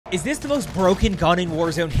Is this the most broken gun in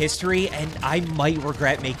Warzone history? And I might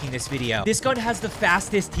regret making this video. This gun has the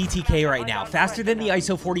fastest TTK right now, faster than the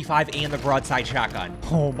ISO 45 and the broadside shotgun.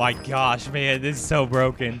 Oh my gosh, man, this is so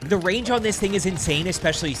broken. The range on this thing is insane,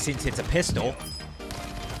 especially since it's a pistol.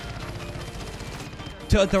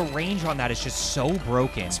 The range on that is just so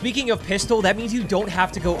broken. Speaking of pistol, that means you don't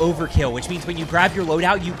have to go overkill, which means when you grab your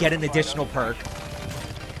loadout, you get an additional perk.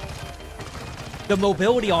 The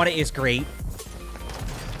mobility on it is great.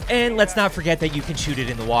 And let's not forget that you can shoot it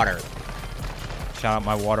in the water. Shout out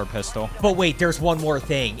my water pistol. But wait, there's one more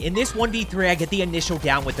thing. In this 1v3, I get the initial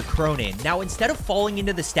down with the Cronin. Now, instead of falling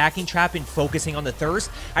into the stacking trap and focusing on the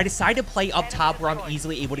thirst, I decide to play up top where I'm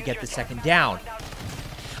easily able to get the second down.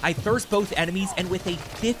 I thirst both enemies, and with a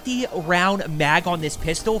 50-round mag on this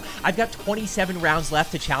pistol, I've got 27 rounds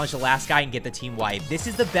left to challenge the last guy and get the team wipe. This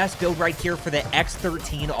is the best build right here for the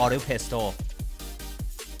X13 auto pistol.